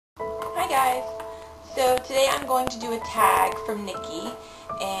guys! So today I'm going to do a tag from Nikki,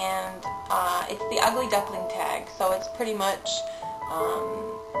 and it's the Ugly Duckling tag. So it's pretty much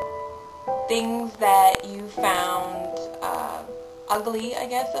things that you found ugly, I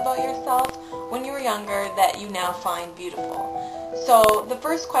guess, about yourself when you were younger that you now find beautiful. So the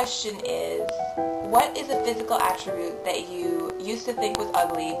first question is, what is a physical attribute that you used to think was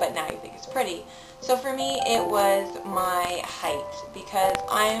ugly but now you think is pretty? So for me it was my height, because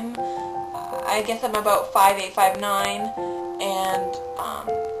I guess I'm about 5'8", 5'9", and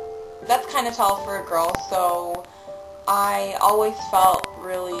that's kind of tall for a girl, so I always felt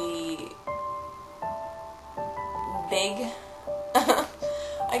really big,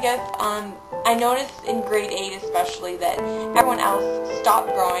 I guess. I noticed in grade 8 especially that everyone else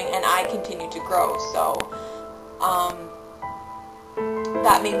stopped growing and I continued to grow, so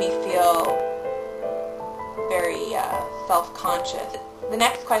that made me feel very self-conscious. The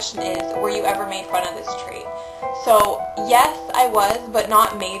next question is, were you ever made fun of this trait? So yes, I was, but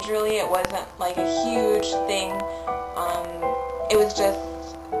not majorly. It wasn't like a huge thing. It was just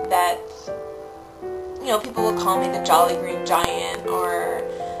that, you know, people would call me the Jolly Green Giant, or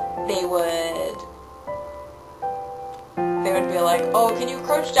they would be like, oh, can you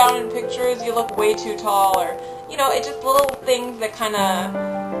crouch down in pictures? You look way too tall, or, you know, it's just little things that kind of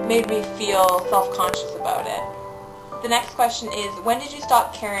made me feel self-conscious about it. The next question is, when did you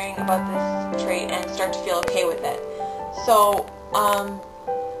stop caring about this trait and start to feel okay with it? So,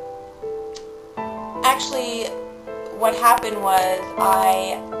 actually, what happened was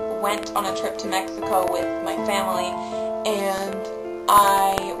I went on a trip to Mexico with my family, and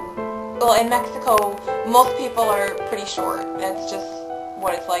well, in Mexico, most people are pretty short. That's just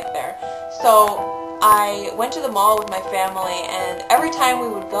what it's like there. So I went to the mall with my family, and every time we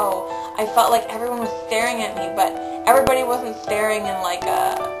would go, I felt like everyone was staring at me, but everybody wasn't staring in like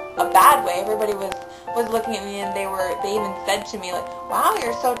a bad way. Everybody was looking at me, and they even said to me like, wow,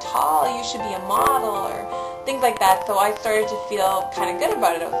 you're so tall, you should be a model, or things like that. So I started to feel kind of good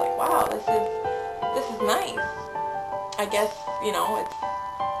about it. I was like, wow, this is nice. I guess, you know, it's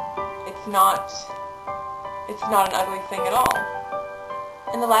not an ugly thing at all.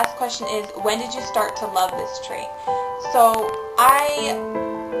 And the last question is, when did you start to love this trait? So I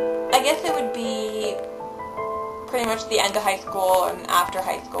guess it would be pretty much the end of high school and after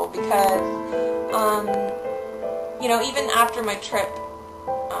high school, because you know, even after my trip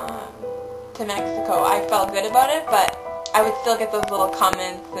to Mexico, I felt good about it, but I would still get those little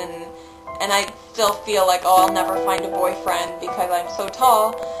comments, and I still feel like, oh, I'll never find a boyfriend because I'm so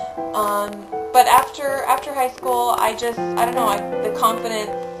tall. But after high school, I don't know, the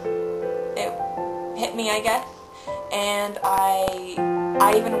confidence, it hit me, I guess, and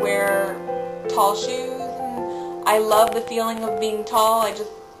I even wear tall shoes, and I love the feeling of being tall. I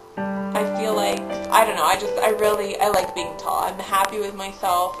feel like, I don't know, I like being tall. I'm happy with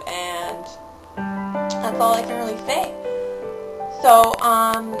myself, and that's all I can really say. So,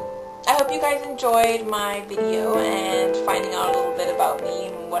 I hope you guys enjoyed my video and finding out a little bit about me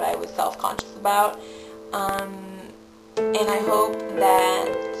and what I was self-conscious about. And I hope that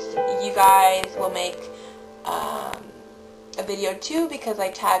you guys will make a video too, because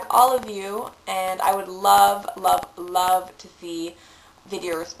I tag all of you, and I would love, love, love to see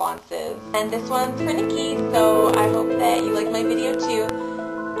video responses. And this one's for Nikki, so I hope that you like my video too.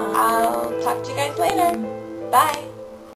 I'll talk to you guys later. Bye!